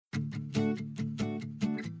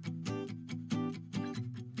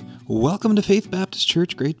Welcome to Faith Baptist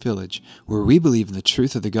Church Great Village, where we believe in the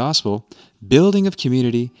truth of the gospel, building of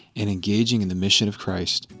community, and engaging in the mission of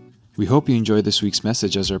Christ. We hope you enjoy this week's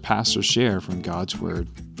message as our pastors share from God's Word.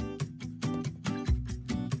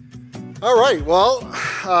 All right, well,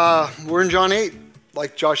 we're in John 8,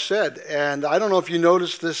 like Josh said, and I don't know if you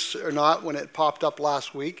noticed this or not when it popped up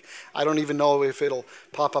last week. I don't even know if it'll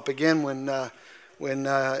pop up again when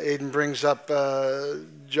Aiden brings up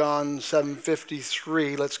John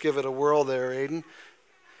 7:53. Let's give it a whirl there, Aiden.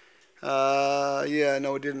 Yeah,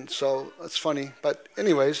 no, it didn't, so that's funny. But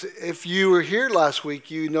anyways, if you were here last week,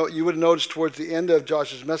 you would have noticed towards the end of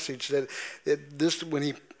Josh's message that when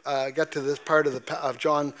he got to this part of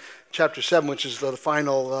John chapter 7, which is the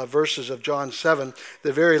final verses of John 7,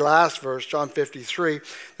 the very last verse, John 53,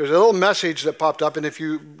 there's a little message that popped up, and if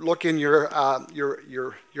you look in your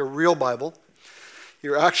real Bible,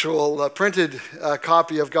 your actual printed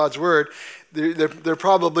copy of God's Word, there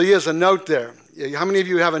probably is a note there. How many of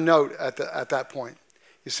you have a note at that point?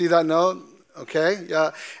 You see that note? Okay, yeah.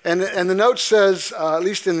 And the note says, at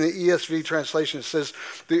least in the ESV translation, it says,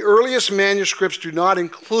 the earliest manuscripts do not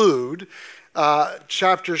include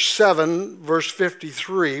chapter 7, verse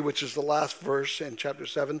 53, which is the last verse in chapter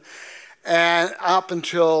 7, and up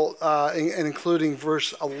until and including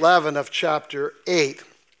verse 11 of chapter 8.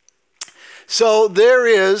 So there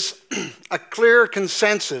is a clear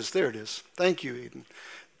consensus. There it is. Thank you, Eden.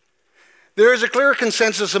 There is a clear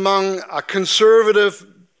consensus among conservative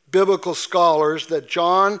biblical scholars that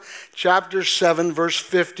John chapter 7, verse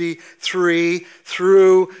 53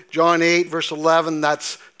 through John 8, verse 11,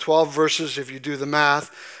 that's 12 verses if you do the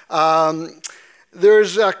math.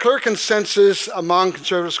 There's a clear consensus among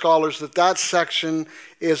conservative scholars that section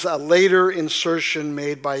is a later insertion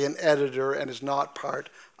made by an editor and is not part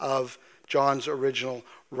of John's original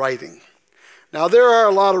writing. Now, there are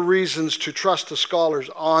a lot of reasons to trust the scholars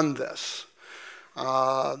on this.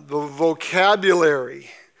 The vocabulary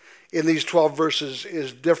in these 12 verses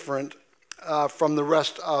is different from the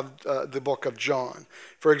rest of the book of John.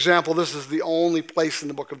 For example, this is the only place in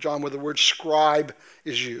the book of John where the word scribe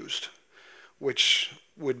is used, which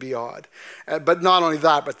would be odd. But not only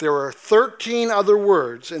that, but there are 13 other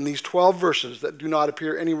words in these 12 verses that do not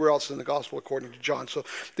appear anywhere else in the gospel according to John. So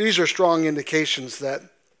these are strong indications that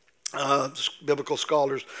biblical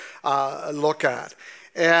scholars look at.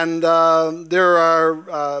 And there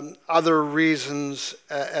are other reasons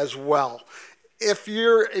as well. If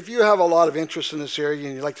you have a lot of interest in this area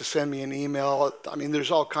and you'd like to send me an email, I mean,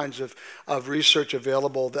 there's all kinds of research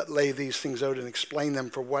available that lay these things out and explain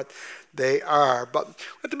them for what they are. But we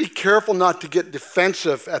have to be careful not to get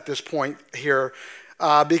defensive at this point here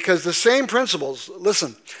because the same principles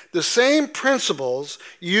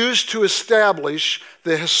used to establish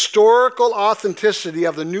the historical authenticity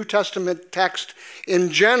of the New Testament text in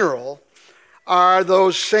general are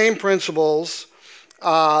those same principles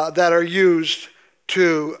that are used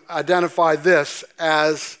to identify this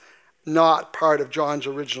as not part of John's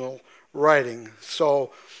original writing.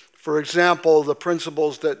 So, for example, the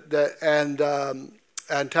principles and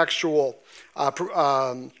textual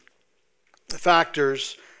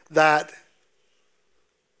factors that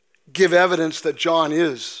give evidence that John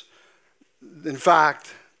is, in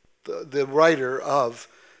fact, the writer of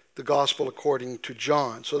the gospel according to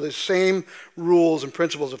John. So the same rules and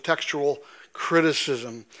principles of textual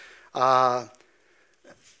criticism.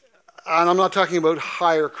 And I'm not talking about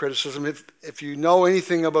higher criticism. If you know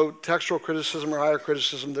anything about textual criticism or higher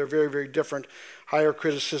criticism, they're very, very different. Higher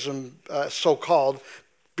criticism, so-called,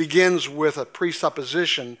 begins with a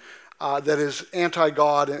presupposition that is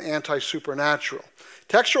anti-God and anti-supernatural.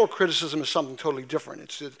 Textual criticism is something totally different.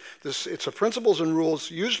 It's the principles and rules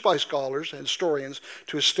used by scholars and historians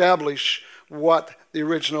to establish what the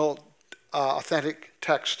original authentic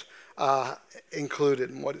text included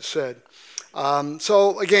and what it said.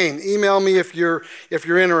 So again, email me if you're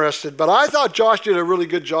interested. But I thought Josh did a really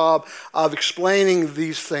good job of explaining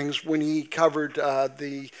these things when he covered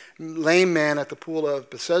the lame man at the pool of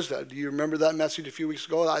Bethesda. Do you remember that message a few weeks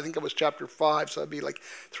ago? I think it was chapter 5, so that'd be like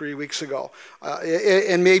 3 weeks ago.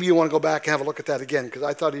 And maybe you want to go back and have a look at that again, because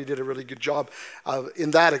I thought he did a really good job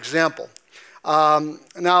in that example.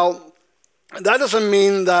 Now, that doesn't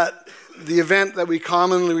mean that the event that we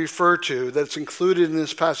commonly refer to, that's included in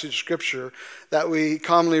this passage of Scripture, that we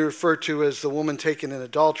commonly refer to as the woman taken in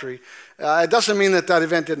adultery, it doesn't mean that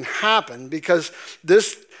event didn't happen, because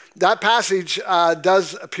that passage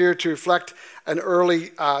does appear to reflect an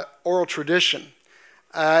early oral tradition.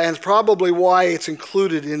 And it's probably why it's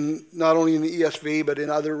included in not only in the ESV, but in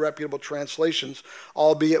other reputable translations,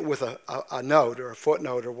 albeit with a note or a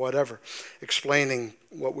footnote or whatever, explaining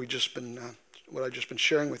what we've just been what I've just been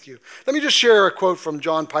sharing with you. Let me just share a quote from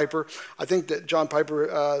John Piper. I think that John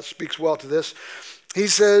Piper speaks well to this. He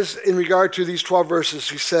says, in regard to these 12 verses,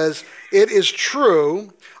 he says, "It is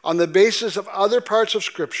true on the basis of other parts of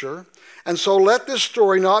Scripture, and so let this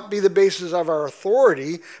story not be the basis of our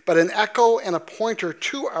authority, but an echo and a pointer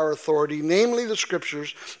to our authority, namely the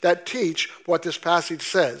Scriptures that teach what this passage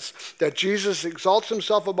says, that Jesus exalts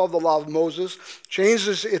himself above the law of Moses,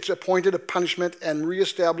 changes its appointed punishment, and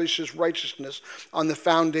reestablishes righteousness on the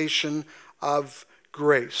foundation of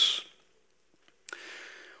grace."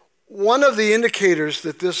 One of the indicators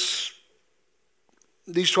that these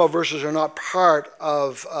 12 verses are not part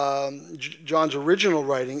of John's original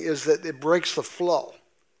writing is that it breaks the flow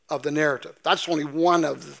of the narrative. That's only one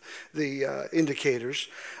of the indicators.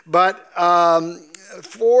 But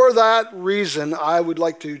for that reason, I would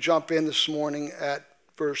like to jump in this morning at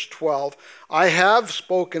verse 12. I have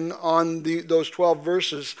spoken on those 12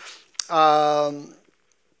 verses, the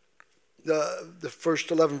first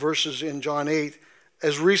 11 verses in John 8,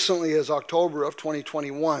 as recently as October of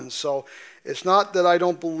 2021. So it's not that I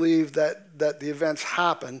don't believe that the events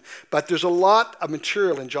happen, but there's a lot of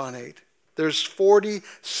material in John 8. There's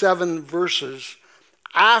 47 verses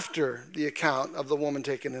after the account of the woman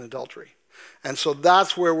taken in adultery. And so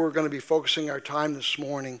that's where we're going to be focusing our time this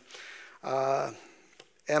morning. And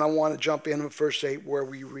I want to jump in with verse 8 where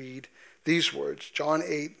we read these words. John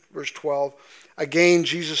 8, verse 12. "Again,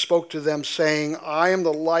 Jesus spoke to them, saying, I am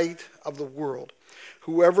the light of the world.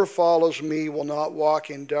 Whoever follows me will not walk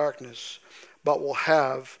in darkness, but will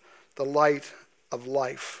have the light of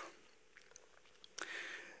life."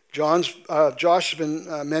 Josh has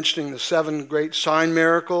been mentioning the 7 great sign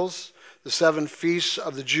miracles, the 7 feasts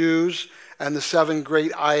of the Jews, and the 7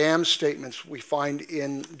 great I am statements we find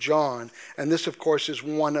in John. And this, of course, is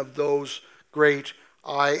one of those great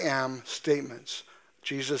I am statements.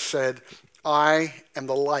 Jesus said, "I am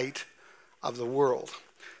the light of the world."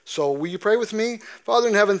 So will you pray with me? Father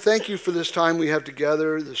in heaven, thank you for this time we have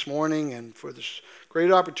together this morning and for this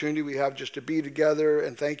great opportunity we have just to be together.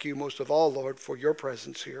 And thank you most of all, Lord, for your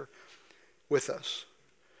presence here with us.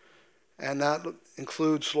 And that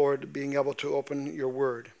includes, Lord, being able to open your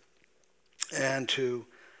word and to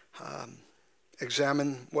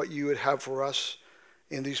examine what you would have for us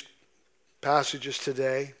in these passages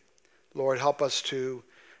today. Lord, help us to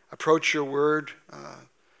approach your word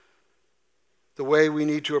the way we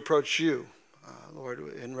need to approach you, Lord,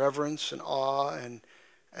 in reverence and awe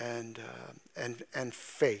and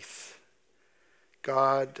faith.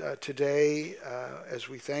 God, today, as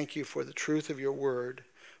we thank you for the truth of your word,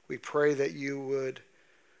 we pray that you would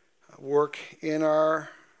work in our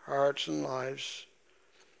hearts and lives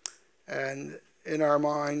and in our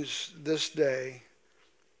minds this day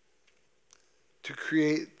to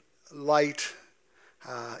create light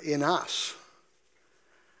in us.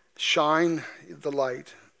 Shine the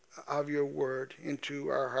light of your word into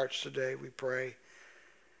our hearts today, we pray,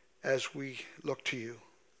 as we look to you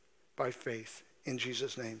by faith. In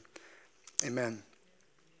Jesus' name, amen.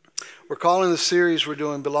 We're calling the series we're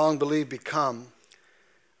doing Belong, Believe, Become,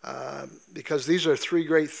 because these are 3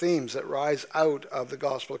 great themes that rise out of the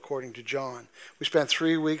gospel according to John. We spent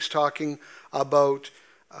 3 weeks talking about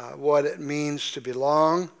what it means to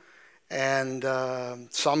belong, and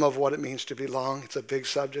some of what it means to belong. It's a big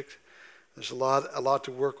subject. There's a lot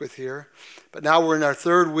to work with here. But now we're in our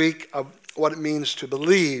 3rd week of what it means to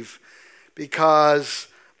believe, because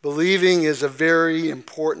believing is a very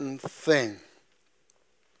important thing.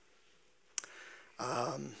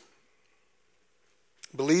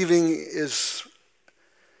 Believing is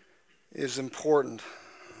important.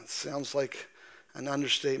 It sounds like an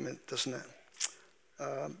understatement, doesn't it?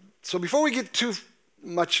 So before we get too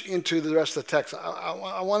much into the rest of the text,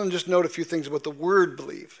 I want to just note a few things about the word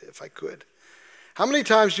believe, if I could. How many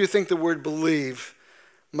times do you think the word believe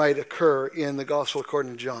might occur in the gospel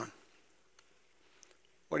according to John?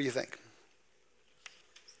 What do you think?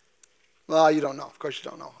 Well, you don't know. Of course you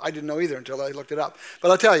don't know. I didn't know either until I looked it up. But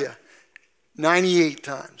I'll tell you, 98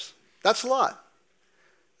 times. That's a lot.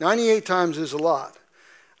 98 times is a lot.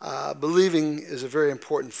 Believing is a very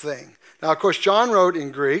important thing. Now, of course, John wrote in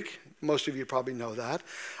Greek. Most of you probably know that.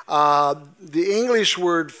 The English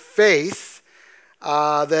word faith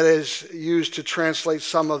that is used to translate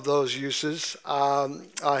some of those uses,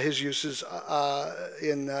 his uses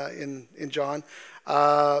in John.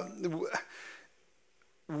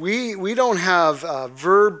 We don't have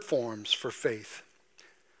verb forms for faith.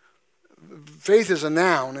 Faith is a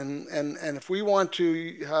noun, and if we want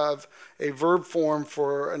to have a verb form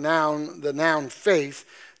for a noun, the noun faith,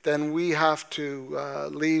 then we have to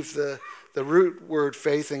leave the root word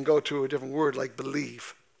faith and go to a different word like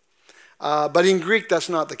believe. But in Greek, that's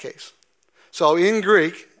not the case. So in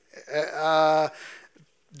Greek,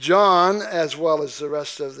 John, as well as the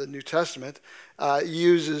rest of the New Testament,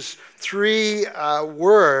 uses three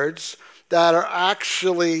words that are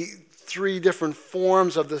actually three different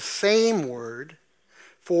forms of the same word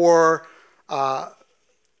for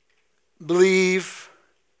believe,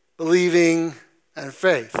 believing, and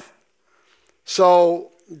faith.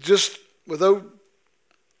 So just without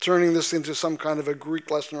turning this into some kind of a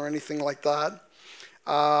Greek lesson or anything like that,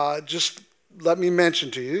 just let me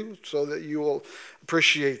mention to you so that you will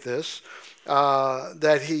appreciate this,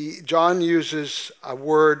 that John uses a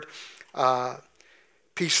word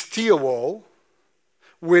pisteuo,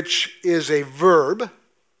 which is a verb,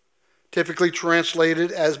 typically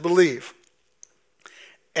translated as believe.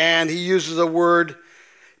 And he uses a word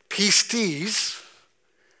pistis,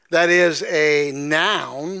 that is a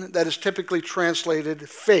noun that is typically translated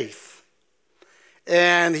faith.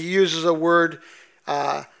 And he uses a word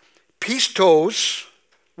pistos,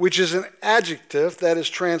 which is an adjective that is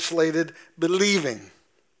translated believing.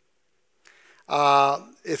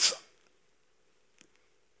 It's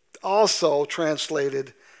also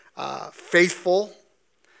translated faithful,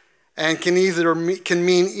 and can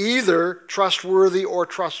mean either trustworthy or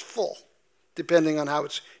trustful, depending on how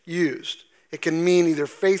it's used. It can mean either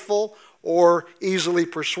faithful or easily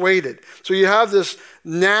persuaded. So you have this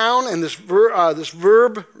noun and this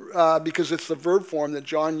verb, because it's the verb form that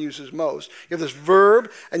John uses most. You have this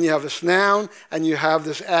verb, and you have this noun, and you have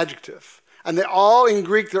this adjective. And they all, in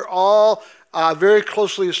Greek, they're all very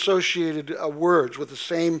closely associated words with the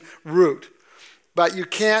same root. But you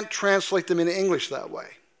can't translate them into English that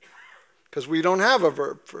way, because we don't have a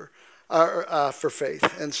verb for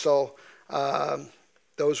faith. And so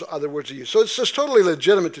those other words are used. So it's just totally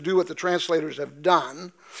legitimate to do what the translators have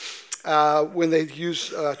done when they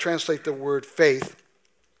translate the word faith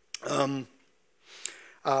from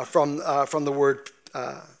the word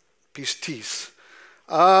pistis.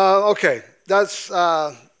 Okay, that's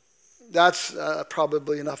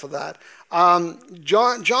probably enough of that.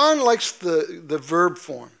 John likes the verb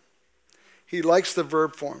form. He likes the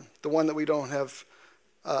verb form, the one that we don't have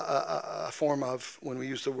a form of when we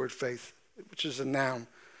use the word faith, which is a noun.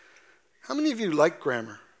 How many of you like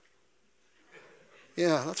grammar?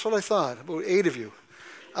 Yeah, that's what I thought. About 8 of you.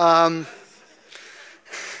 I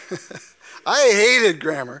hated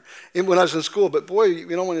grammar when I was in school, but boy,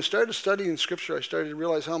 when I started studying Scripture, I started to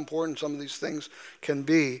realize how important some of these things can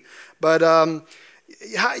be. But how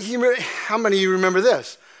many of you remember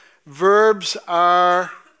this? Verbs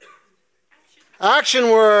are action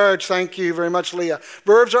words. Thank you very much, Leah.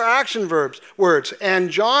 Verbs are action words.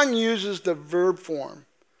 And John uses the verb form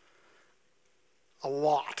a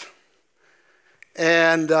lot.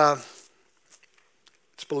 And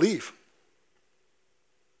it's believe.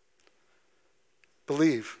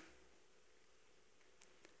 Believe.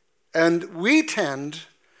 And we tend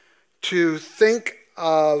to think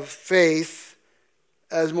of faith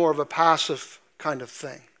as more of a passive kind of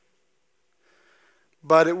thing.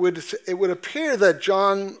 But it would appear that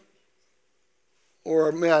John,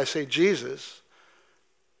 or may I say Jesus,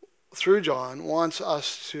 through John, wants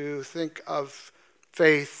us to think of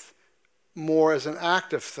faith more as an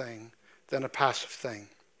active thing than a passive thing.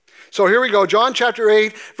 So here we go, John chapter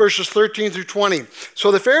 8, verses 13 through 20.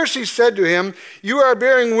 So the Pharisees said to him, "You are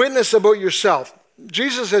bearing witness about yourself."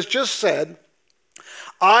 Jesus has just said,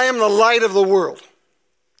 "I am the light of the world.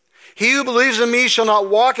 He who believes in me shall not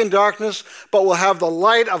walk in darkness, but will have the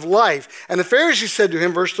light of life." And the Pharisees said to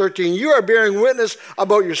him, verse 13, "You are bearing witness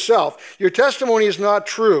about yourself. Your testimony is not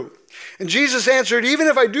true." And Jesus answered, "Even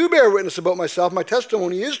if I do bear witness about myself, my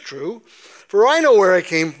testimony is true. For I know where I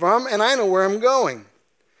came from, and I know where I'm going.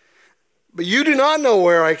 But you do not know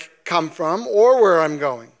where I come from or where I'm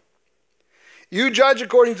going. You judge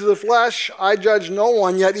according to the flesh. I judge no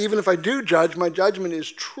one, yet even if I do judge, my judgment is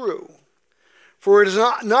true. For it is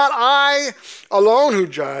not I alone who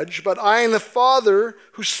judge, but I and the Father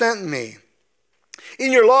who sent me.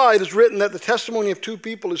 In your law it is written that the testimony of 2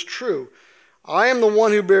 people is true. I am the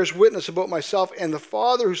one who bears witness about myself, and the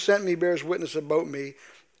Father who sent me bears witness about me."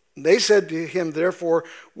 And they said to him, therefore,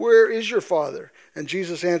 "Where is your Father?" And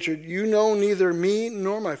Jesus answered, "You know neither me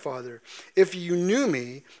nor my Father. If you knew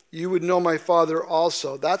me, you would know my Father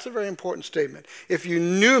also." That's a very important statement. If you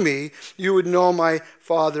knew me, you would know my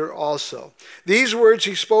Father also. These words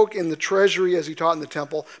he spoke in the treasury as he taught in the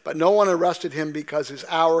temple, but no one arrested him because his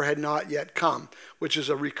hour had not yet come, which is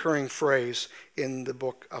a recurring phrase in the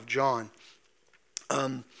book of John.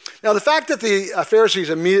 Now, the fact that the Pharisees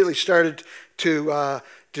immediately started to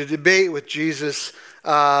debate with Jesus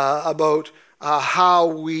about how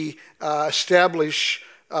we establish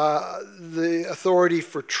the authority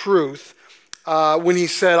for truth when he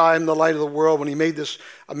said, "I am the light of the world," when he made this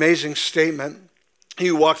amazing statement. He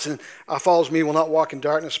who walks and follows me will not walk in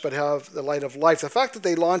darkness, but have the light of life. The fact that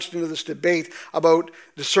they launched into this debate about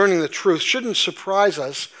discerning the truth shouldn't surprise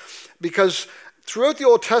us, because throughout the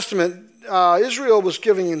Old Testament, Israel was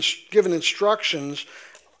given instructions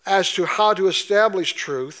as to how to establish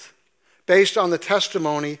truth based on the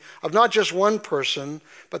testimony of not just one person,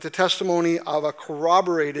 but the testimony of a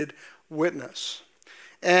corroborated witness.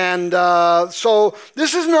 And so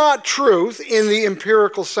this is not truth in the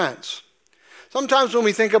empirical sense. Sometimes when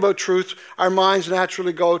we think about truth, our minds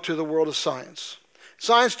naturally go to the world of science.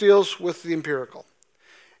 Science deals with the empirical.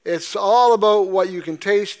 It's all about what you can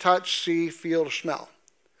taste, touch, see, feel, or smell.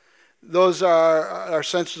 Those are our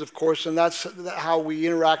senses, of course, and that's how we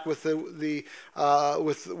interact with the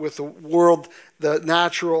world, the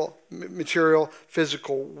natural, material,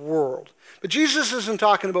 physical world. But Jesus isn't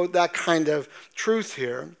talking about that kind of truth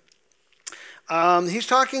here. He's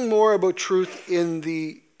talking more about truth in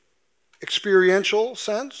the experiential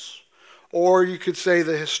sense, or you could say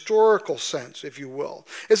the historical sense, if you will.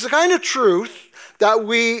 It's the kind of truth that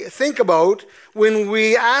we think about when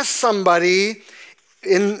we ask somebody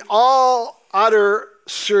in all utter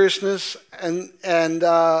seriousness and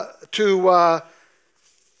to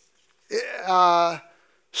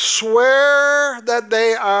swear that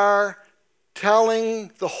they are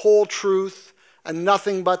telling the whole truth and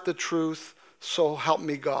nothing but the truth, so help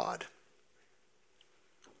me God.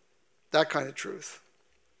 That kind of truth.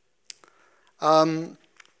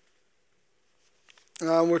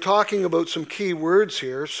 We're talking about some key words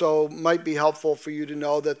here, so it might be helpful for you to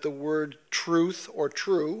know that the word truth or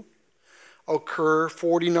true occur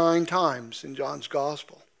 49 times in John's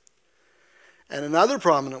Gospel. And another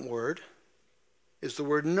prominent word is the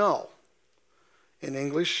word know. In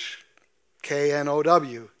English,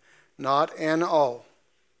 K-N-O-W, not N-O.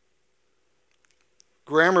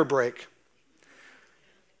 Grammar break.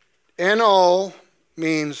 N-O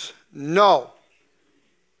means no.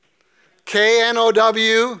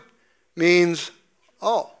 K-N-O-W means,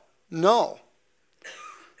 oh, no.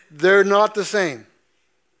 They're not the same.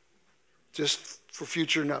 Just for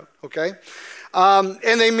future note, okay? And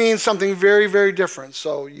they mean something very, very different,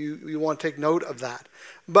 so you want to take note of that.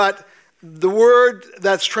 But the word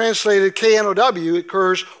that's translated K-N-O-W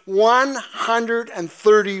occurs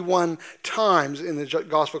 131 times in the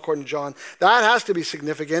Gospel according to John. That has to be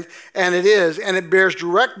significant, and it is, and it has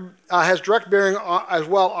direct bearing as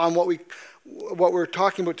well on what we're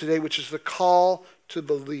talking about today, which is the call to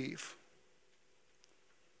believe.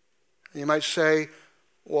 And you might say,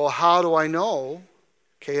 well, how do I know,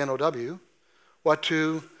 K-N-O-W, what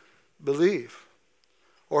to believe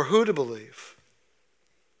or who to believe?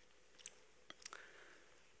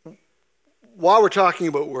 While we're talking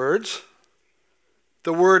about words,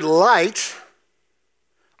 the word light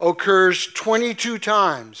occurs 22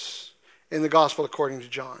 times in the Gospel according to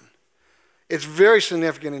John. It's very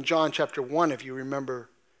significant in John chapter 1, if you remember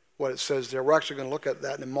what it says there. We're actually going to look at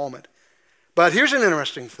that in a moment. But here's an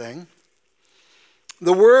interesting thing.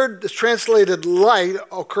 The word that's translated light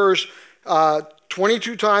occurs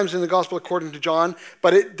 22 times in the Gospel according to John,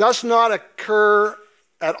 but it does not occur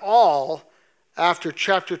at all after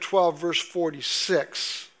chapter 12, verse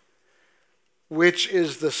 46, which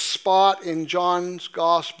is the spot in John's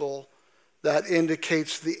Gospel that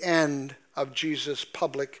indicates the end of Jesus'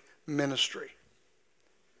 public ministry.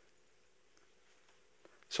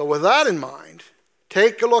 So with that in mind,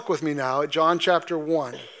 take a look with me now at John chapter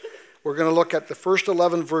 1. We're going to look at the first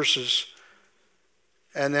 11 verses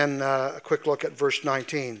and then a quick look at verse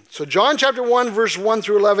 19. So John chapter 1, verse 1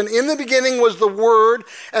 through 11. In the beginning was the Word,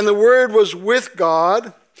 and the Word was with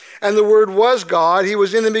God, and the Word was God. He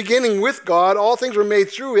was in the beginning with God. All things were made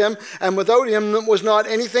through him, and without him was not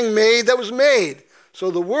anything made that was made.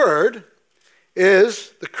 So the Word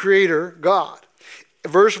is the Creator God.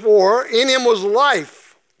 Verse 4, in him was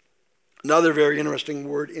life. Another very interesting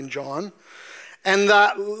word in John. And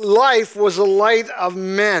that life was the light of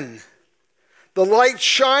men. The light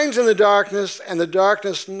shines in the darkness, and the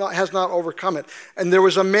darkness has not overcome it. And there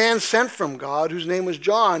was a man sent from God whose name was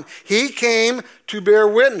John. He came to bear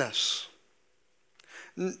witness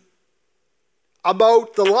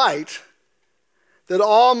about the light, that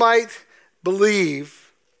all might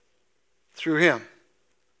believe through him.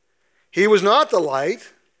 He was not the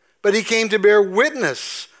light, but he came to bear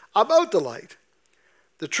witness about the light.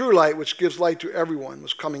 The true light, which gives light to everyone,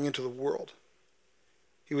 was coming into the world.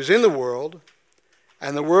 He was in the world,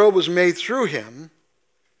 and the world was made through him,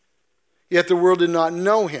 yet the world did not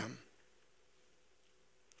know him.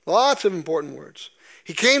 Lots of important words.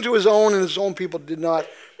 He came to his own, and his own people did not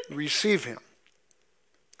receive him.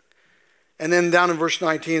 And then down in verse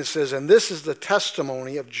 19 it says, and this is the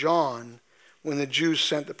testimony of John when the Jews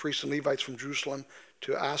sent the priests and Levites from Jerusalem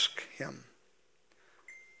to ask him.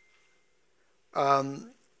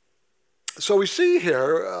 So we see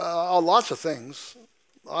here lots of things.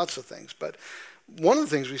 But one of the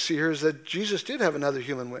things we see here is that Jesus did have another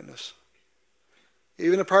human witness.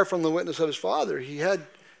 Even apart from the witness of his Father, he had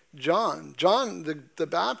John. John the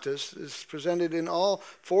Baptist is presented in all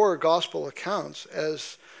 4 gospel accounts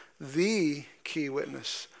as the key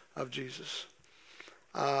witness of Jesus.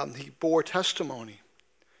 He bore testimony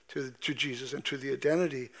to Jesus and to the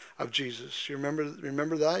identity of Jesus. You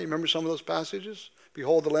remember that? You remember some of those passages?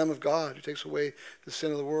 Behold the Lamb of God who takes away the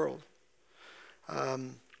sin of the world.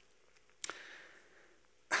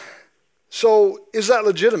 So is that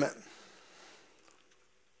legitimate?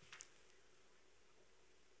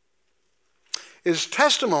 Is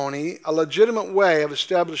testimony a legitimate way of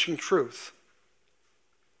establishing truth?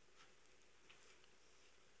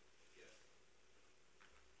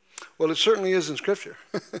 Well, it certainly is in Scripture.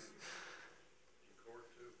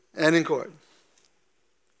 And in court.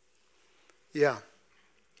 Yeah.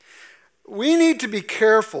 We need to be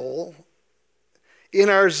careful in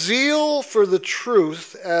our zeal for the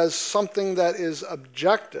truth as something that is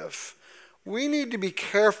objective. We need to be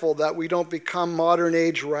careful that we don't become modern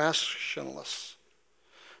age rationalists.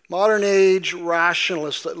 Modern age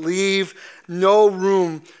rationalists that leave no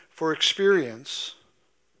room for experience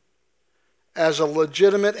as a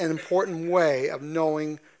legitimate and important way of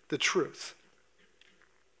knowing the truth.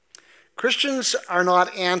 Christians are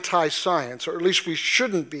not anti-science, or at least we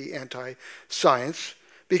shouldn't be anti-science,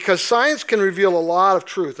 because science can reveal a lot of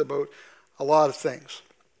truth about a lot of things.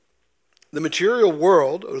 The material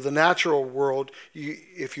world, or the natural world,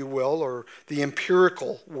 if you will, or the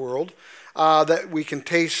empirical world, that we can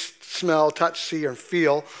taste, smell, touch, see, and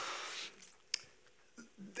feel,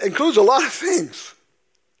 includes a lot of things.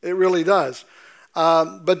 It really does.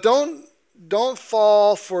 But don't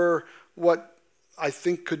fall for what I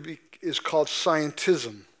think is called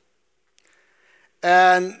scientism.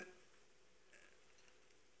 And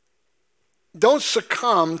don't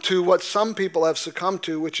succumb to what some people have succumbed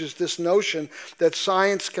to, which is this notion that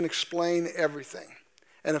science can explain everything.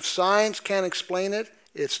 And if science can't explain it,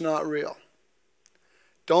 it's not real.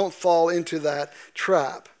 Don't fall into that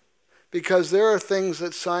trap, because there are things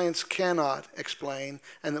that science cannot explain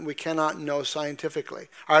and that we cannot know scientifically.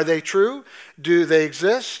 Are they true? Do they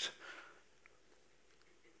exist?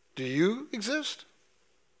 Do you exist?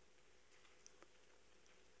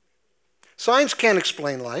 Science can't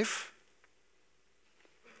explain life.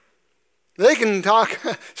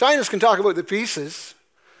 Scientists can talk about the pieces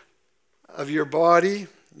of your body,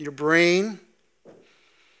 your brain,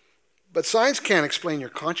 but science can't explain your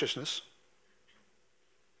consciousness.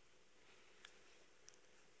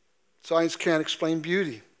 Science can't explain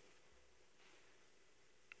beauty.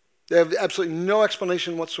 They have absolutely no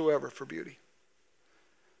explanation whatsoever for beauty.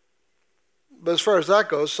 But as far as that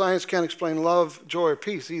goes, science can't explain love, joy, or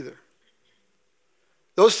peace either.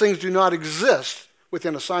 Those things do not exist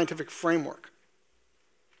within a scientific framework,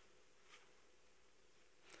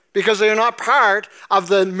 because they are not part of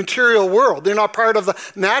the material world. They're not part of the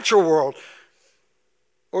natural world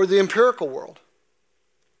or the empirical world.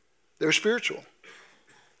 They're spiritual.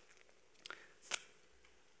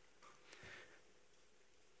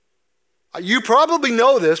 You probably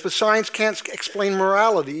know this, but science can't explain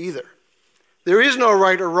morality either. There is no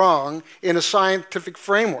right or wrong in a scientific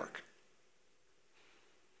framework.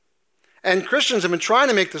 And Christians have been trying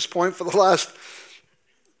to make this point for the last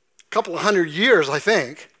couple of hundred years, I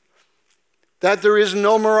think, that there is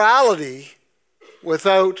no morality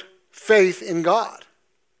without faith in God,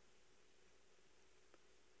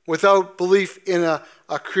 without belief in a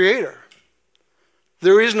creator.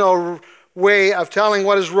 There is no way of telling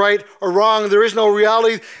what is right or wrong. There is no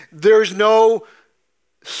reality. There is no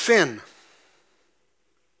sin.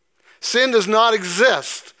 Sin does not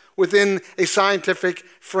exist within a scientific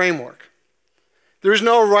framework. There is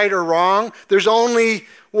no right or wrong. There's only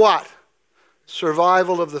what?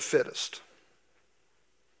 Survival of the fittest.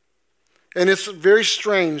 And it's very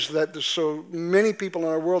strange that there's so many people in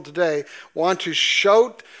our world today want to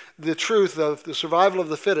shout the truth of the survival of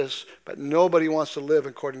the fittest, but nobody wants to live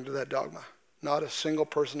according to that dogma. Not a single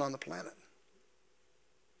person on the planet.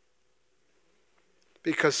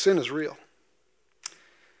 Because sin is real.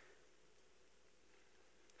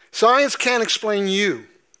 Science can't explain you.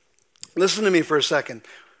 Listen to me for a second.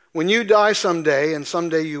 When you die someday, and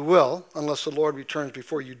someday you will, unless the Lord returns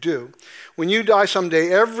before you do, when you die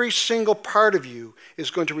someday, every single part of you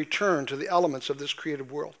is going to return to the elements of this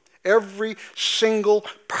created world. Every single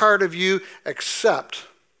part of you except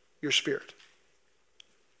your spirit.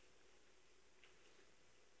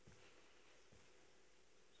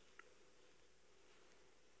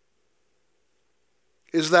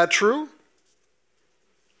 Is that true?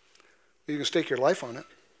 You can stake your life on it.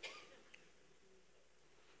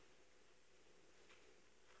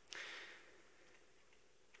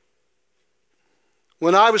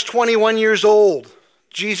 When I was 21 years old,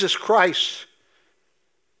 Jesus Christ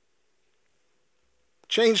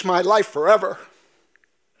changed my life forever.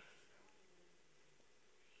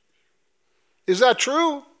 Is that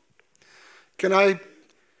true? Can I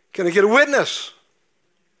get a witness?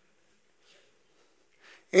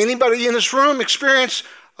 Anybody in this room experience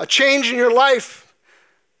a change in your life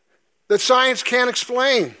that science can't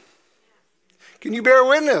explain? Can you bear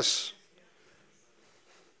witness?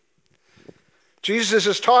 Jesus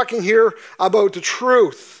is talking here about the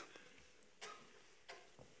truth.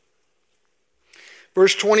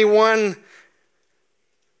 Verse 21,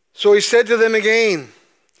 so he said to them again,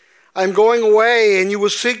 I'm going away, and you will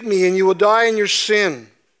seek me, and you will die in your sin.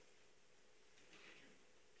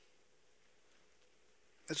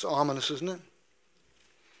 It's ominous, isn't it?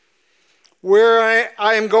 Where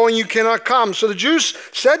I am going, you cannot come. So the Jews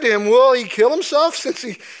said to him, will he kill himself? Since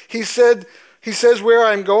he says, where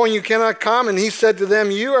I am going, you cannot come. And he said to them,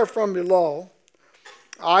 you are from below.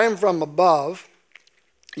 I am from above.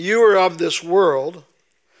 You are of this world.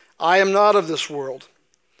 I am not of this world.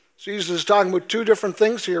 Jesus is talking about two different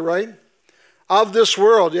things here, right? Of this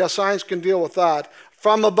world. Yeah, science can deal with that.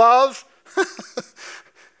 From above.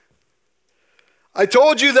 I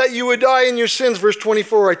told you that you would die in your sins. Verse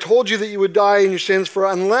 24, I told you that you would die in your sins, for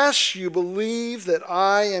unless you believe that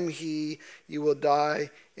I am he, you will die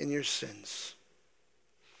in your sins.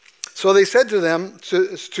 So they said to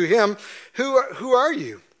him, who are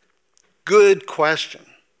you? Good question.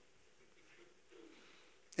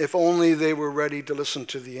 If only they were ready to listen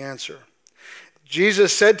to the answer.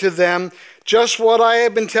 Jesus said to them, just what I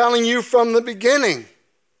have been telling you from the beginning.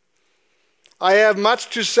 I have much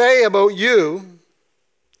to say about you.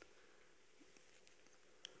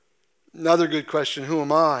 Another good question, who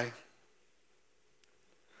am I?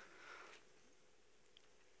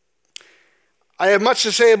 I have much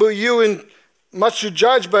to say about you and much to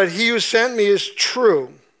judge, but he who sent me is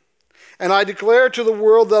true. And I declare to the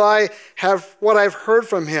world that I have what I've heard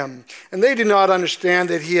from him. And they did not understand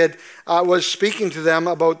that he was speaking to them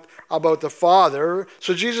about the Father.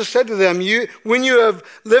 So Jesus said to them, when you have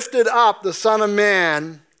lifted up the Son of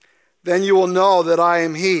Man, then you will know that I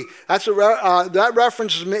am he. That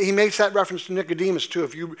reference, he makes that reference to Nicodemus too.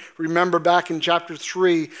 If you remember back in chapter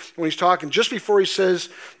 3, when he's talking, just before he says,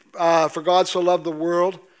 for God so loved the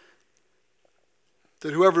world,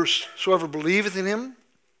 that whosoever believeth in him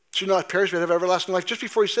should not perish but have everlasting life. Just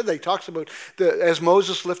before he said that, he talks about, as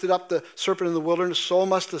Moses lifted up the serpent in the wilderness, so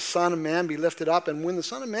must the Son of Man be lifted up. And when the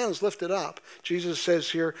Son of Man is lifted up, Jesus says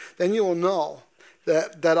here, then you will know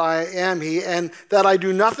that I am he, and that I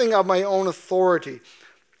do nothing of my own authority.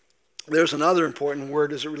 There's another important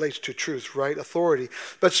word as it relates to truth, right? Authority.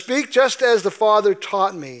 But speak just as the Father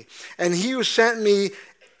taught me, and he who sent me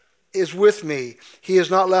is with me. He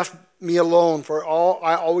has not left me alone, for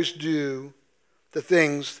I always do the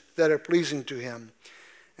things that are pleasing to him.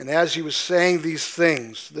 And as he was saying these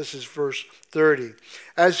things, this is verse 30,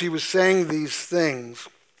 as he was saying these things,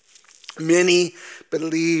 many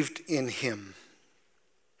believed in him.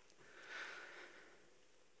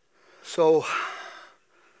 So,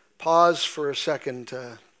 pause for a second,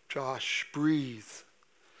 Josh. Breathe.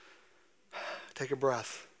 Take a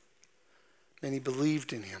breath. Many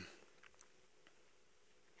believed in him.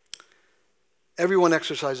 Everyone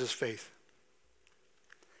exercises faith.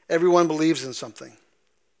 Everyone believes in something.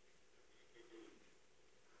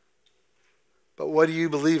 But what do you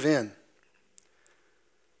believe in?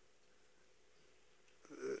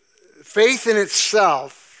 Faith in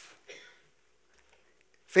itself,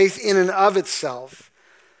 faith in and of itself,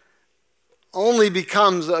 only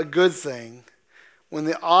becomes a good thing when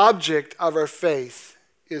the object of our faith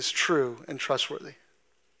is true and trustworthy.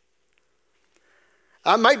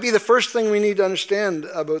 That might be the first thing we need to understand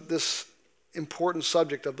about this important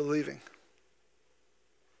subject of believing.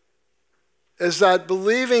 Is that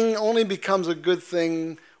believing only becomes a good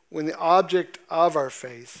thing when the object of our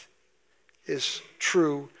faith is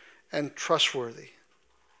true and trustworthy.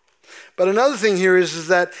 But another thing here is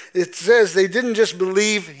that it says they didn't just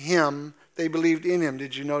believe him, they believed in him.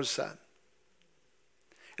 Did you notice that?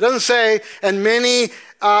 It doesn't say, and many,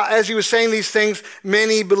 as he was saying these things,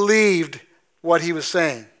 many believed what he was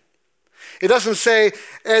saying. It doesn't say,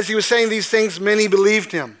 as he was saying these things, many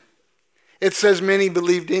believed him. It says many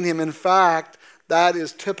believed in him. In fact, that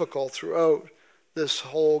is typical throughout this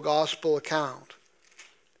whole gospel account.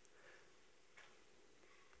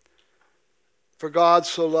 For God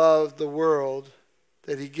so loved the world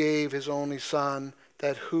that he gave his only Son,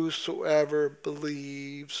 that whosoever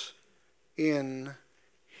believes in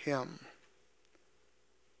him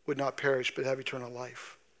would not perish but have eternal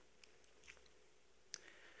life.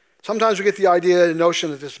 Sometimes we get the idea, the notion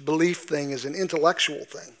that this belief thing is an intellectual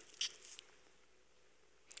thing.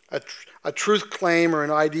 A truth claim or an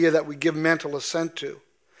idea that we give mental assent to.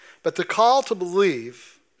 But the call to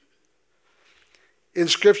believe in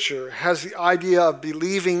Scripture has the idea of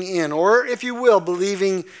believing in, or if you will,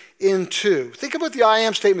 believing into. Think about the I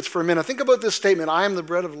am statements for a minute. Think about this statement, I am the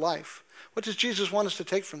bread of life. What does Jesus want us to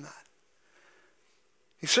take from that?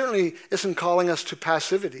 He certainly isn't calling us to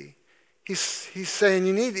passivity. He's saying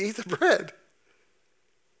you need to eat the bread.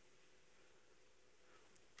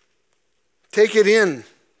 Take it in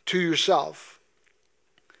to yourself.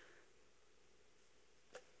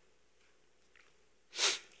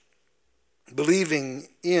 Believing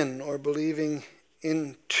in or believing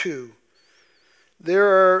into.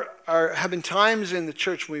 There have been times in the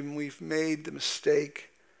church when we've made the mistake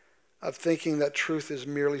of thinking that truth is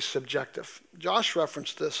merely subjective. Josh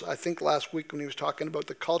referenced this, I think, last week when he was talking about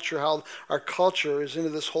the culture, how our culture is into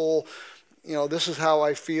this whole, this is how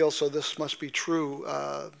I feel, so this must be true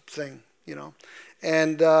thing,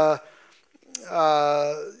 And,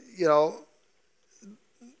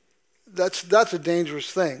 that's a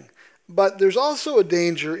dangerous thing. But there's also a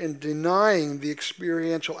danger in denying the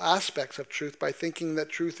experiential aspects of truth by thinking that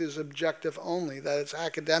truth is objective only, that it's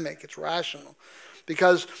academic, it's rational.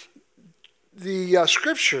 Because the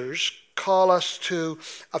Scriptures call us to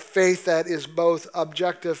a faith that is both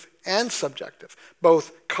objective and subjective,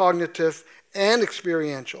 both cognitive and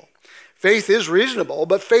experiential. Faith is reasonable,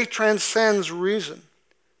 but faith transcends reason.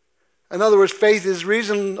 In other words, faith is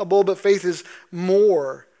reasonable, but faith is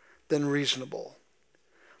more than reasonable.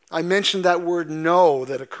 I mentioned that word know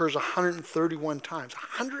that occurs 131 times.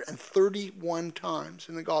 131 times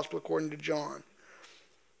in the Gospel according to John.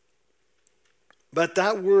 But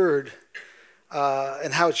that word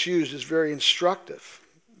and how it's used is very instructive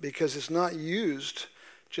because it's not used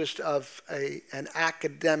just of an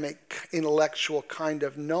academic, intellectual kind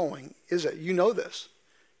of knowing, is it? You know this.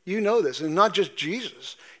 You know this. And not just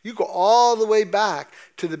Jesus. You go all the way back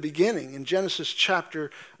to the beginning in Genesis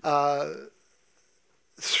chapter 4.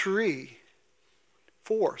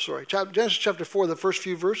 Genesis chapter 4, the first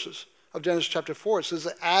few verses of Genesis chapter 4. It says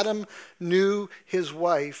that Adam knew his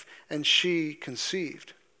wife and she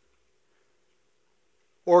conceived.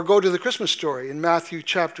 Or go to the Christmas story in Matthew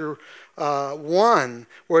chapter 1,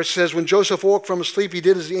 where it says, when Joseph woke from his sleep, he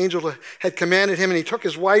did as the angel had commanded him, and he took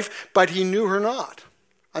his wife, but he knew her not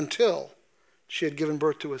until she had given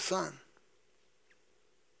birth to a son.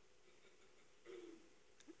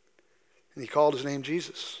 And he called his name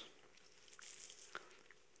Jesus.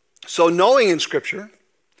 So knowing in Scripture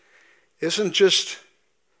isn't just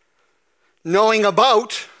knowing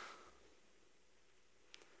about.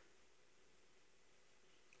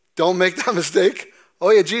 Don't make that mistake.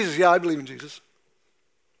 Oh yeah, Jesus. Yeah, I believe in Jesus.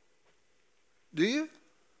 Do you?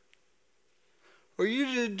 Or do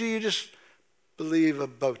you just believe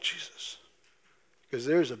about Jesus? Because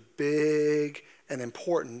there's a big and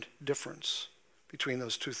important difference between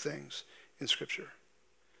those two things in Scripture.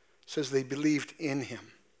 It says they believed in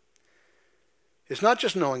him. It's not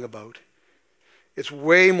just knowing about. It's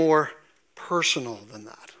way more personal than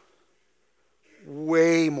that.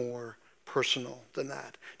 Way more personal than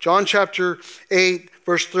that. John chapter 8,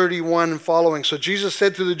 verse 31 and following. So Jesus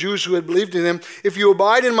said to the Jews who had believed in him, if you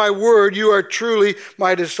abide in my word, you are truly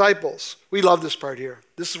my disciples. We love this part here.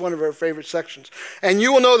 This is one of our favorite sections. And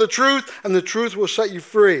you will know the truth, and the truth will set you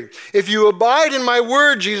free. If you abide in my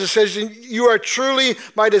word, Jesus says, you are truly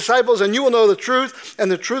my disciples, and you will know the truth, and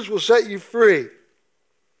the truth will set you free.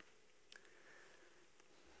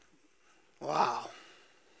 Wow.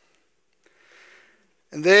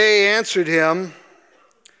 And they answered him,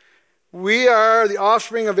 we are the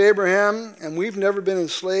offspring of Abraham, and we've never been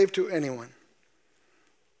enslaved to anyone.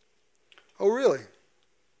 Oh, really?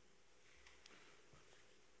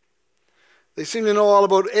 They seem to know all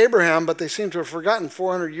about Abraham, but they seem to have forgotten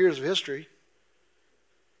 400 years of history.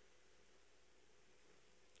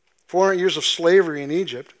 400 years of slavery in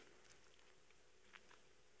Egypt.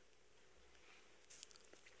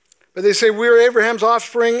 But they say, we're Abraham's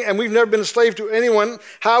offspring and we've never been a slave to anyone.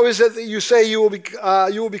 How is it that you say you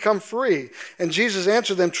will become free? And Jesus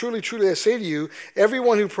answered them, truly, truly, I say to you,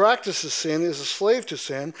 everyone who practices sin is a slave to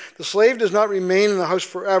sin. The slave does not remain in the house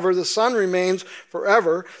forever. The Son remains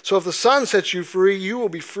forever. So if the Son sets you free, you will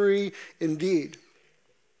be free indeed.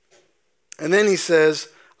 And then he says,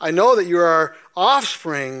 I know that you are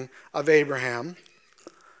offspring of Abraham,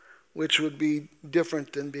 which would be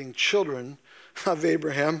different than being children of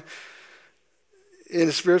Abraham in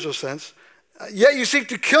a spiritual sense. Yet you seek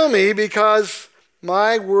to kill me because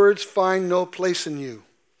my words find no place in you.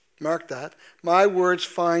 Mark that. My words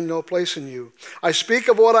find no place in you. I speak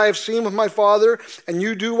of what I have seen with my Father, and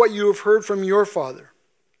you do what you have heard from your father.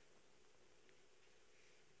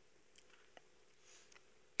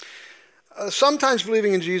 Sometimes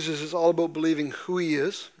believing in Jesus is all about believing who he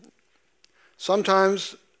is.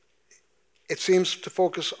 Sometimes it seems to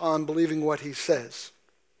focus on believing what he says.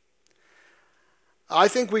 I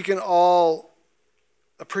think we can all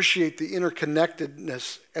appreciate the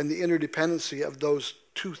interconnectedness and the interdependency of those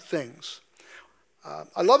two things.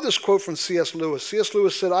 I love this quote from C.S. Lewis. C.S.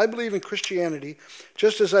 Lewis said, I believe in Christianity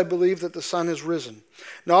just as I believe that the sun has risen,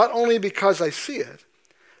 not only because I see it,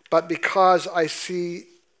 but because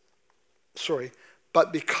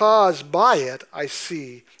by it I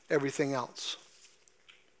see everything else.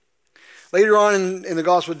 Later on in the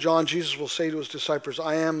Gospel of John, Jesus will say to his disciples,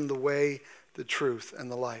 I am the way, the truth, and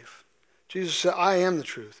the life. Jesus said, I am the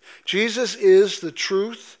truth. Jesus is the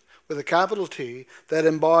truth, with a capital T, that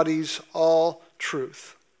embodies all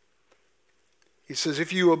truth. He says,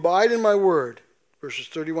 if you abide in my word, verses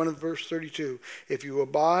 31 and verse 32, if you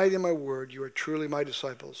abide in my word, you are truly my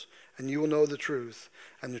disciples, and you will know the truth,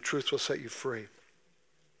 and the truth will set you free.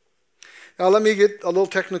 Now let me get a little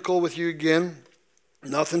technical with you again.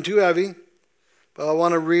 Nothing too heavy, but I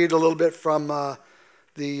want to read a little bit from the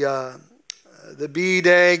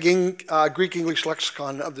BDAG Greek English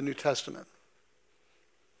Lexicon of the New Testament.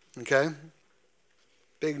 Okay?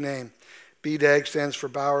 Big name. BDAG stands for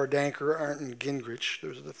Bauer, Danker, Arndt, and Gingrich.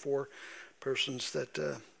 Those are the four persons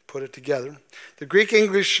that put it together. The Greek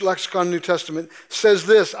English Lexicon of the New Testament says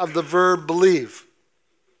this of the verb believe.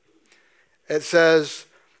 It says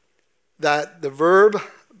that the verb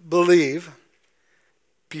believe,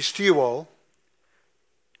 pisteuo,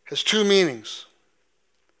 has two meanings.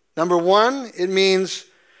 Number one, it means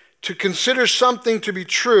to consider something to be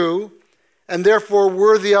true and therefore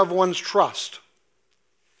worthy of one's trust.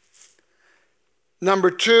 Number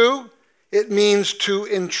two, it means to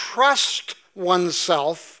entrust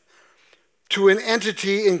oneself to an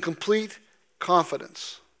entity in complete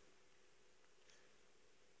confidence.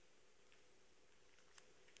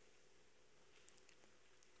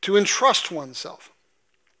 To entrust oneself.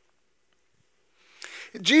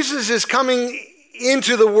 Jesus is coming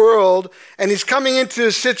into the world, and he's coming into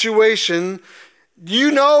a situation.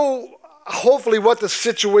 You know, hopefully, what the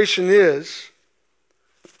situation is.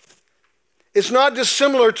 It's not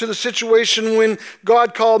dissimilar to the situation when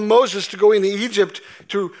God called Moses to go into Egypt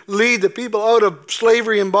to lead the people out of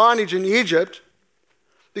slavery and bondage in Egypt,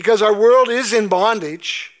 because our world is in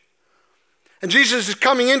bondage. And Jesus is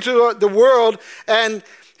coming into the world, and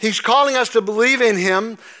he's calling us to believe in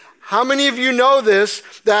him. How many of you know this,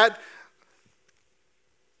 that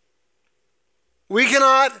we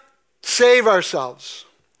cannot save ourselves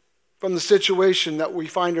from the situation that we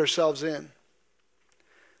find ourselves in?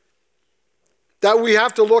 That we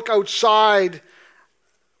have to look outside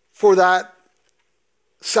for that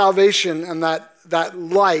salvation and that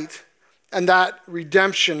light and that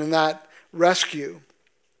redemption and that rescue.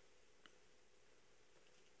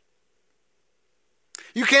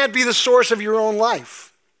 You can't be the source of your own life.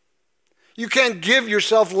 You can't give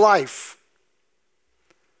yourself life.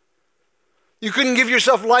 You couldn't give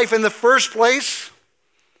yourself life in the first place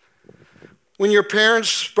when your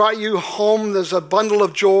parents brought you home as a bundle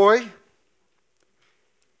of joy.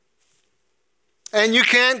 And you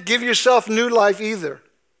can't give yourself new life either.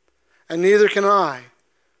 And neither can I.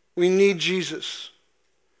 We need Jesus.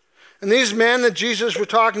 And these men that Jesus was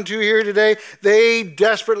talking to here today, they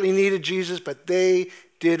desperately needed Jesus, but they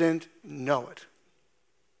didn't know it.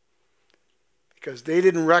 Because they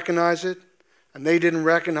didn't recognize it, and they didn't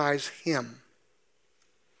recognize him.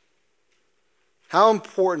 How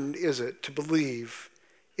important is it to believe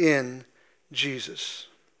in Jesus?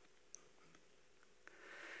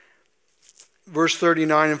 Verse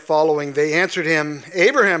 39 and following, they answered him,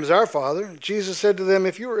 Abraham is our father. Jesus said to them,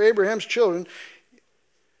 if you were Abraham's children,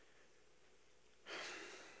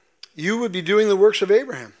 you would be doing the works of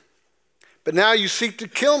Abraham. But now you seek to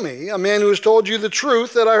kill me, a man who has told you the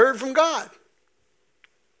truth that I heard from God.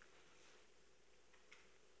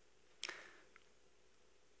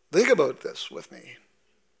 Think about this with me.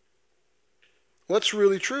 What's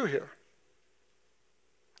really true here?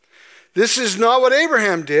 This is not what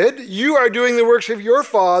Abraham did. You are doing the works of your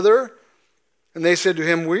father. And they said to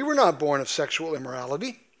him, we were not born of sexual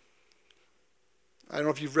immorality. I don't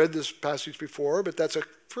know if you've read this passage before, but that's a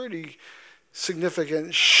pretty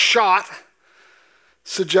significant shot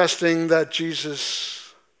suggesting that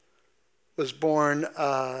Jesus was born,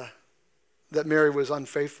 that Mary was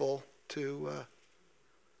unfaithful to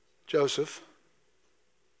Joseph.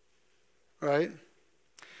 Right?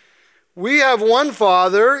 We have one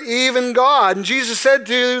Father, even God. And Jesus said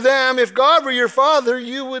to them, if God were your Father,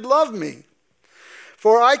 you would love me.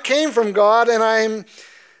 For I came from God and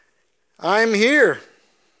I'm here.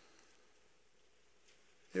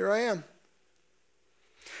 Here I am.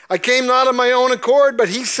 I came not of my own accord, but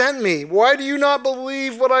he sent me. Why do you not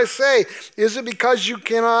believe what I say? Is it because you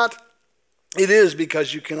cannot? It is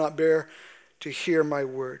because you cannot bear to hear my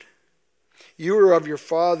word. You are of your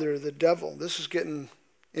father, the devil. This is getting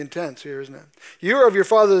intense here, isn't it? You are of your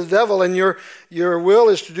father, the devil, and your will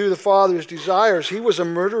is to do the Father's desires. He was a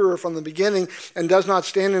murderer from the beginning and does not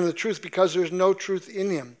stand in the truth because there's no truth in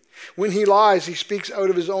him. When he lies, he speaks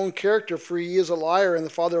out of his own character, for he is a liar and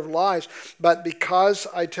the father of lies. But because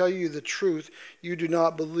I tell you the truth, you do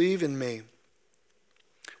not believe in me.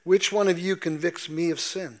 Which one of you convicts me of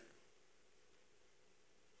sin?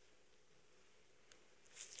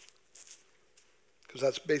 Because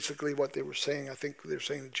that's basically what they were saying. I think they were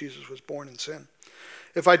saying that Jesus was born in sin.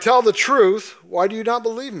 If I tell the truth, why do you not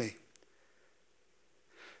believe me?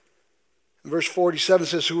 Verse 47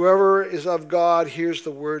 says, whoever is of God hears the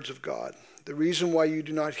words of God. The reason why you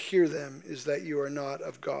do not hear them is that you are not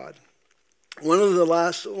of God. One of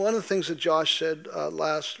the things that Josh said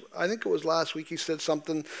I think it was last week, he said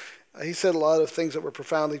something. He said a lot of things that were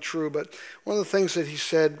profoundly true, but one of the things that he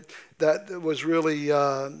said that was really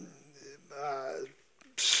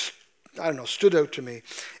stood out to me.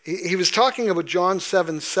 He was talking about John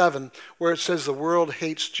 7:7, where it says the world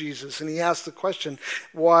hates Jesus. And he asked the question,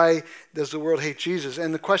 why does the world hate Jesus?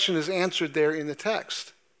 And the question is answered there in the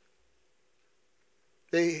text.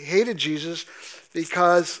 They hated Jesus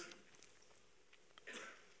because,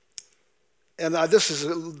 and this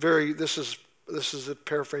is a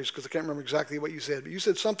paraphrase because I can't remember exactly what you said, but you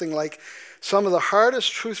said something like, some of the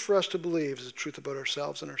hardest truth for us to believe is the truth about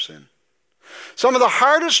ourselves and our sin. Some of the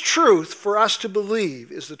hardest truth for us to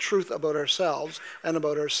believe is the truth about ourselves and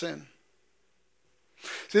about our sin.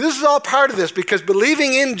 See, this is all part of this because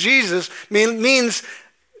believing in Jesus means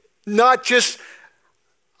not just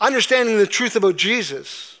understanding the truth about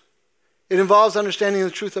Jesus. It involves understanding the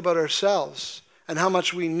truth about ourselves and how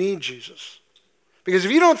much we need Jesus. Because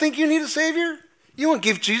if you don't think you need a Savior, you won't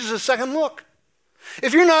give Jesus a second look.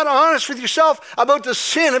 If you're not honest with yourself about the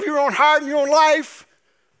sin of your own heart and your own life,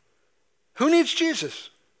 who needs Jesus?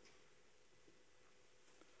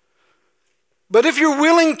 But if you're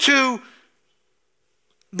willing to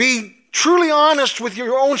be truly honest with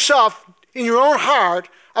your own self, in your own heart,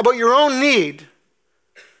 about your own need,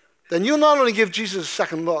 then you'll not only give Jesus a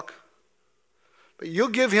second look, but you'll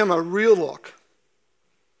give him a real look.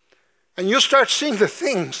 And you'll start seeing the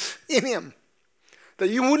things in him that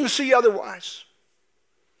you wouldn't see otherwise.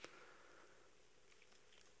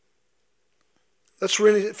 Let's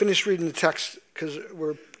finish reading the text because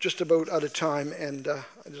we're just about out of time, and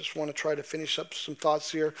I just want to try to finish up some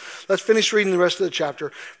thoughts here. Let's finish reading the rest of the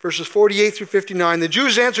chapter, verses 48 through 59. The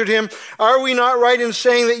Jews answered him, are we not right in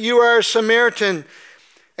saying that you are a Samaritan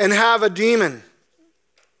and have a demon?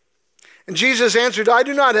 And Jesus answered, I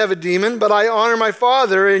do not have a demon, but I honor my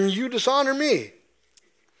Father, and you dishonor me.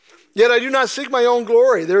 Yet I do not seek my own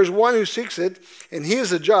glory. There is one who seeks it, and he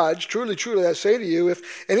is the judge. Truly, truly, I say to you,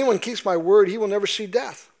 if anyone keeps my word, he will never see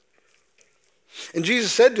death. And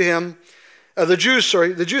Jesus said to him, the Jews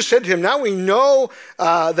said to him, now we know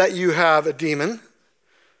that you have a demon.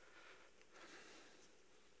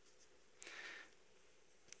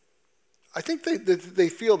 I think they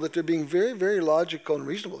feel that they're being very, very logical and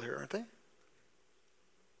reasonable here, aren't they?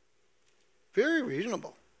 Very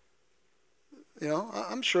reasonable. You know,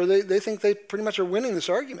 I'm sure they think they pretty much are winning this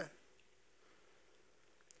argument.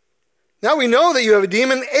 Now we know that you have a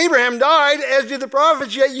demon. Abraham died, as did the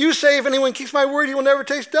prophets, yet you say, if anyone keeps my word, he will never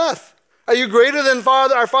taste death. Are you greater than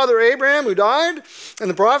our father Abraham, who died, and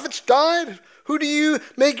the prophets died? Who do you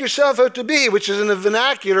make yourself out to be? Which is in the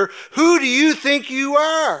vernacular, who do you think you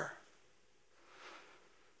are?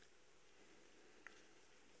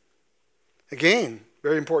 Again,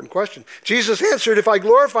 very important question. Jesus answered, if I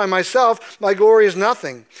glorify myself, my glory is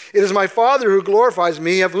nothing. It is my Father who glorifies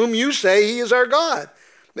me, of whom you say he is our God.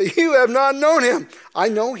 But you have not known him. I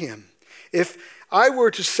know him. If I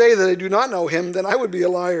were to say that I do not know him, then I would be a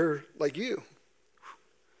liar like you.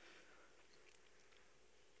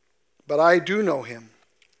 But I do know him,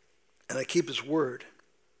 and I keep his word.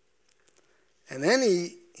 And then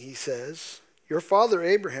he says, your father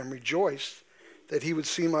Abraham rejoiced that he would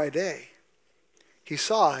see my day. He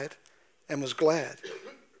saw it and was glad.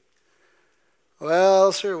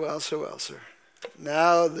 Well, sir.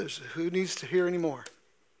 Now who needs to hear any more?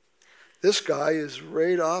 This guy is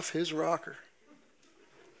right off his rocker.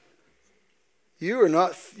 You are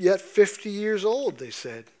not yet 50 years old, they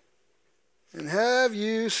said. And have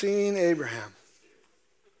you seen Abraham?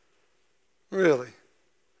 Really?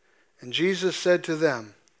 And Jesus said to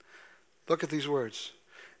them, look at these words.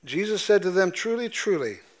 Jesus said to them, truly,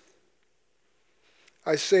 truly,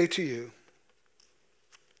 I say to you,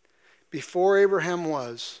 before Abraham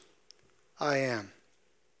was, I am.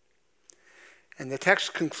 And the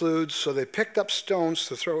text concludes, so they picked up stones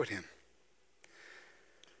to throw at him.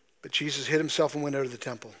 But Jesus hid himself and went out of the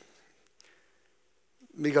temple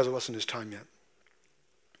because it wasn't his time yet.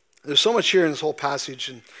 There's so much here in this whole passage,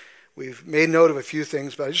 and we've made note of a few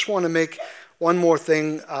things, but I just want to make one more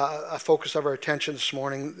thing a focus of our attention this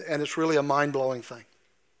morning, and it's really a mind-blowing thing.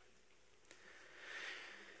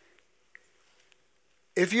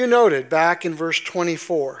 If you noted back in verse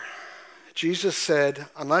 24, Jesus said,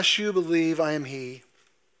 unless you believe I am he,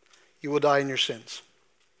 you will die in your sins.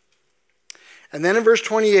 And then in verse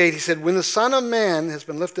 28, he said, when the Son of Man has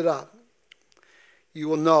been lifted up, you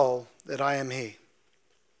will know that I am he.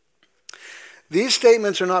 These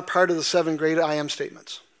statements are not part of the 7 great I am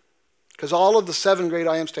statements, because all of the 7 great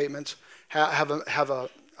I am statements have a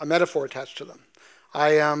metaphor attached to them.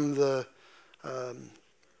 I am the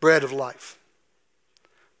bread of life.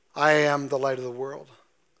 I am the light of the world.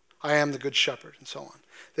 I am the good shepherd, and so on.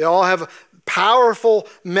 They all have a powerful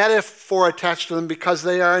metaphor attached to them because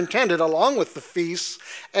they are intended, along with the feasts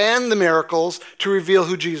and the miracles, to reveal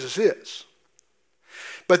who Jesus is.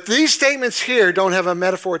 But these statements here don't have a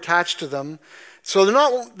metaphor attached to them, so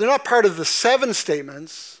they're not part of the 7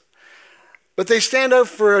 statements, but they stand out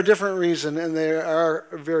for a different reason, and they are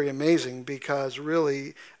very amazing because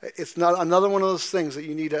really it's not another one of those things that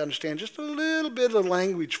you need to understand just a little bit of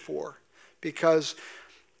language for, because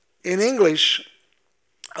in English,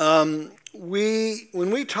 when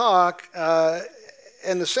we talk,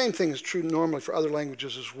 and the same thing is true normally for other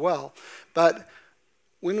languages as well, but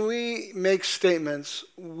when we make statements,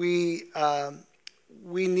 we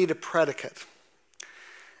need a predicate.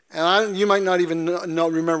 And you might not even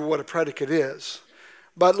remember what a predicate is.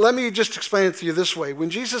 But let me just explain it to you this way.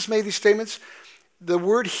 When Jesus made these statements, the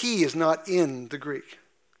word he is not in the Greek.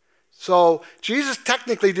 So Jesus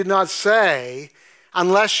technically did not say,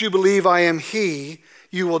 unless you believe I am he,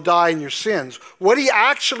 you will die in your sins. What he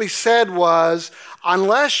actually said was,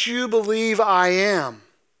 unless you believe I am,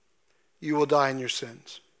 you will die in your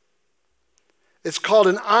sins. It's called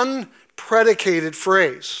an unpredicated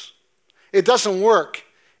phrase. It doesn't work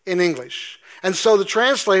in English. And so the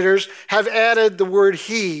translators have added the word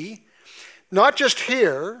he, not just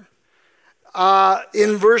here.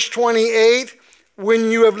 In verse 28,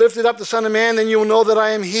 when you have lifted up the Son of Man, then you will know that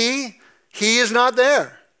I am he. He is not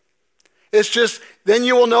there. It's just, then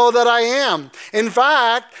you will know that I am. In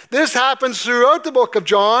fact, this happens throughout the book of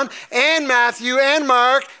John and Matthew and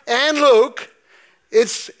Mark and Luke.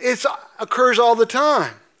 It occurs all the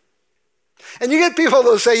time. And you get people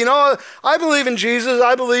that say, I believe in Jesus.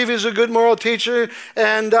 I believe he's a good moral teacher.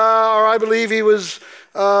 And, or I believe he was,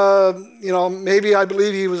 maybe I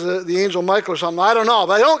believe he was the angel Michael or something. I don't know.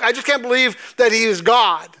 But I just can't believe that he is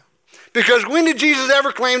God. Because when did Jesus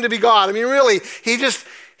ever claim to be God? I mean, really, he just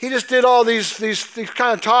did all these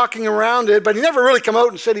kind of talking around it, but he never really come out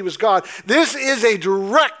and said he was God. This is a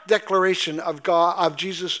direct declaration of God, of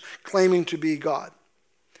Jesus claiming to be God.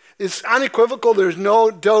 It's unequivocal. There's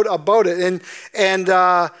no doubt about it. And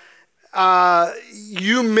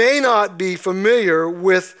you may not be familiar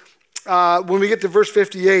with, when we get to verse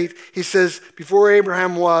 58, he says, before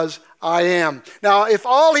Abraham was, I am. Now, if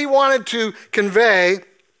all he wanted to convey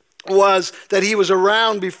was that he was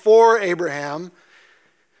around before Abraham,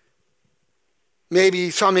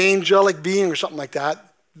 maybe some angelic being or something like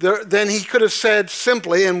that, then he could have said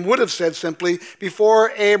simply, and would have said simply,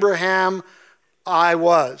 before Abraham I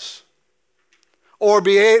was. Or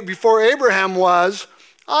before Abraham was,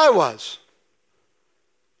 I was.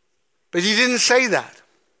 But he didn't say that.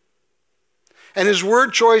 And his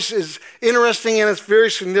word choice is interesting and it's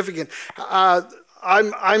very significant.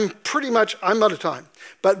 I'm out of time.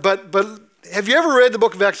 But have you ever read the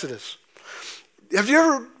book of Exodus? Have you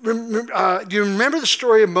ever, do you remember the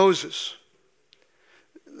story of Moses?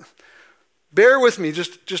 Bear with me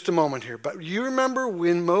just a moment here. But you remember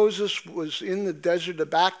when Moses was in the desert,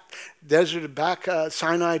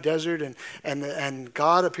 Sinai desert, and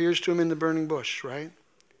God appears to him in the burning bush, right?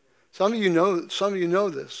 Some of you know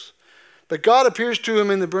this. But God appears to him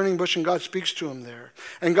in the burning bush, and God speaks to him there.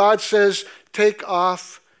 And God says, take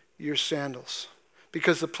off your sandals,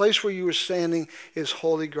 because the place where you are standing is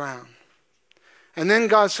holy ground. And then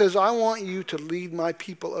God says, I want you to lead my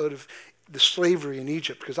people out of the slavery in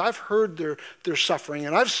Egypt, because I've heard their suffering,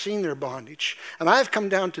 and I've seen their bondage, and I've come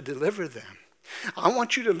down to deliver them. I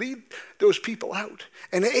want you to lead those people out.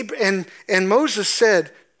 And Moses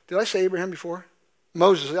said, did I say Abraham before?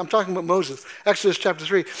 Moses, I'm talking about Moses, Exodus chapter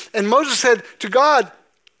 3. And Moses said to God,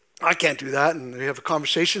 I can't do that, and we have a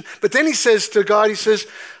conversation. But then he says to God, he says,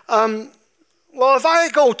 well, if I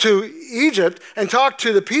go to Egypt and talk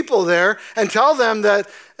to the people there and tell them that,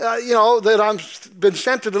 that I've been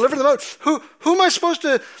sent to deliver them out, who am I supposed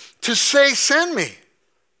to say sent me?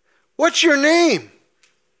 What's your name?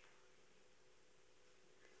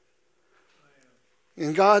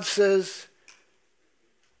 And God says,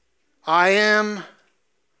 I am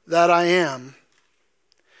that I am.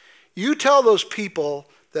 You tell those people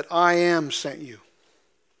that I am sent you.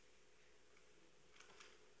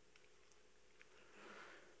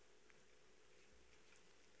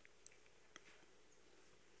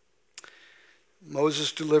 God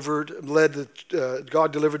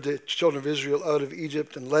delivered the children of Israel out of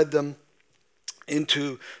Egypt and led them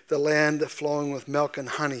into the land flowing with milk and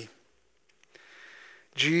honey.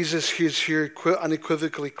 Jesus is here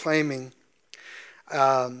unequivocally claiming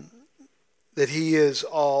that he is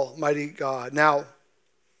Almighty God. Now,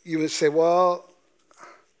 you would say, well,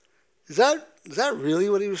 is that really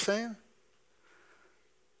what he was saying?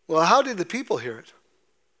 Well, how did the people hear it?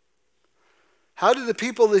 How did the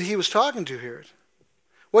people that he was talking to hear it?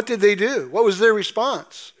 What did they do? What was their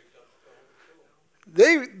response?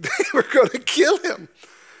 They were going to kill him.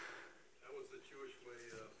 That was the Jewish way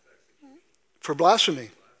of execution. For blasphemy.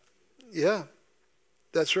 Yeah,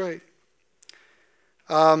 that's right.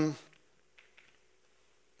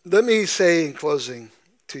 Let me say in closing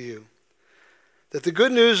to you that the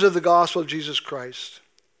good news of the gospel of Jesus Christ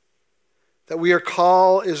that we are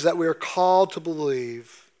called to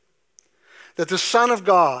believe that the Son of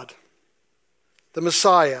God, the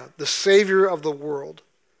Messiah, the Savior of the world,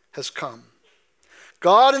 has come.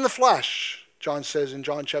 God in the flesh, John says in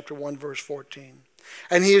John chapter 1, verse 14.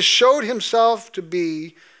 And he has showed himself to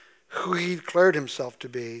be who he declared himself to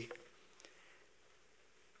be.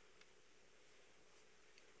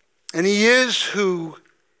 And he is who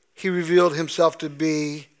he revealed himself to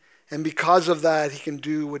be. And because of that, he can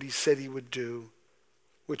do what he said he would do,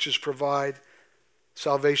 which is provide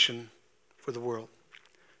salvation for the world,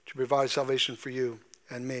 to provide salvation for you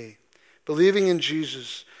and me. Believing in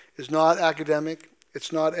Jesus is not academic,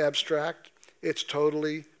 it's not abstract, it's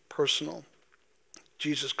totally personal.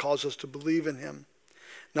 Jesus calls us to believe in him.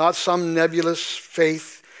 Not some nebulous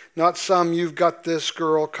faith, not some you've got this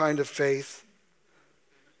girl kind of faith.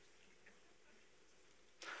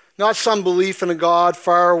 Not some belief in a God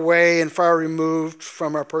far away and far removed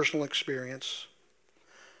from our personal experience.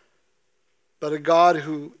 But a God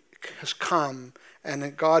who has come, and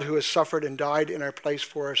a God who has suffered and died in our place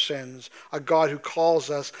for our sins. A God who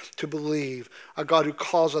calls us to believe. A God who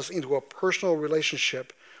calls us into a personal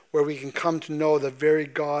relationship where we can come to know the very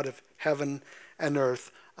God of heaven and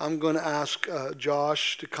earth. I'm going to ask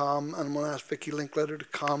Josh to come, and I'm going to ask Vicki Linkletter to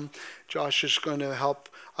come. Josh is going to help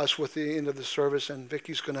us with the end of the service, and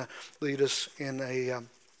Vicki's going to lead us in a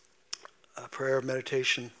prayer of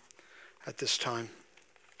meditation at this time.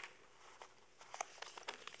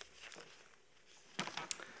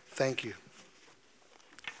 Thank you.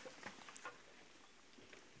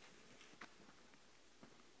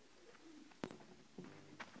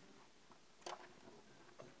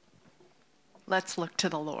 Let's look to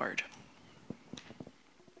the Lord.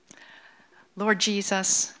 Lord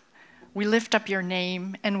Jesus, we lift up your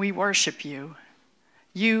name and we worship you.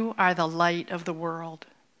 You are the light of the world.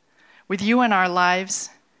 With you in our lives,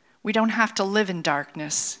 we don't have to live in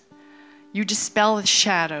darkness. You dispel the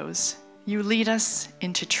shadows. You lead us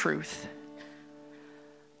into truth.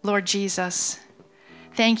 Lord Jesus,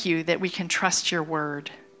 thank you that we can trust your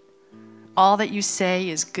word. All that you say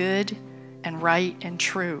is good and right and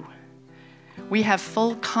true. We have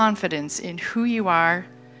full confidence in who you are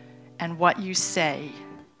and what you say.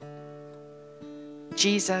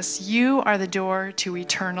 Jesus, you are the door to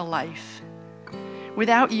eternal life.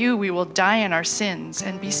 Without you, we will die in our sins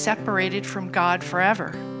and be separated from God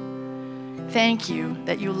forever. Thank you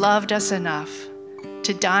that you loved us enough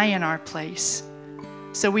to die in our place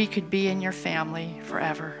so we could be in your family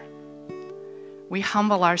forever. we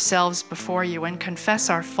humble ourselves before you and confess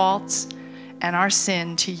our faults and our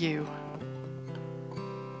sin to you.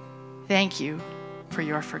 Thank you for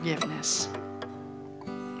your forgiveness.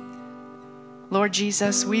 Lord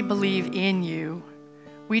Jesus, we believe in you.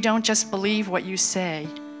 We don't just believe what you say.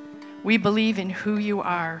 We believe in who you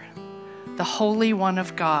are, the Holy One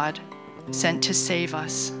of God, sent to save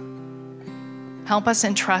us. Help us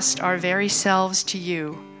entrust our very selves to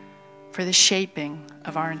you for the shaping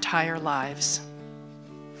of our entire lives.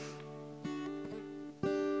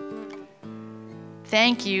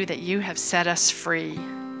 Thank you that you have set us free,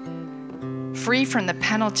 free from the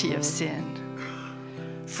penalty of sin,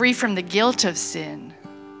 free from the guilt of sin,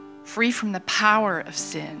 free from the power of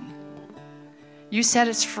sin. You set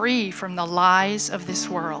us free from the lies of this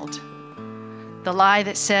world, the lie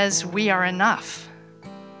that says we are enough,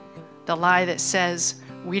 the lie that says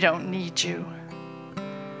we don't need you,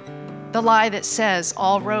 the lie that says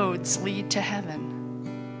all roads lead to heaven.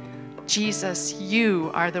 Jesus, you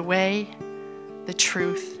are the way, the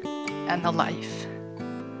truth, and the life.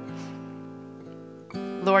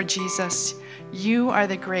 Lord Jesus, you are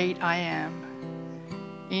the great I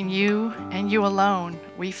am. In you and you alone,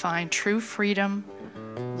 we find true freedom,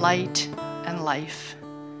 light, and life.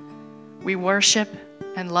 We worship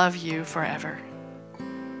and love you forever.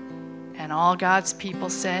 And all God's people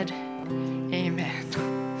said,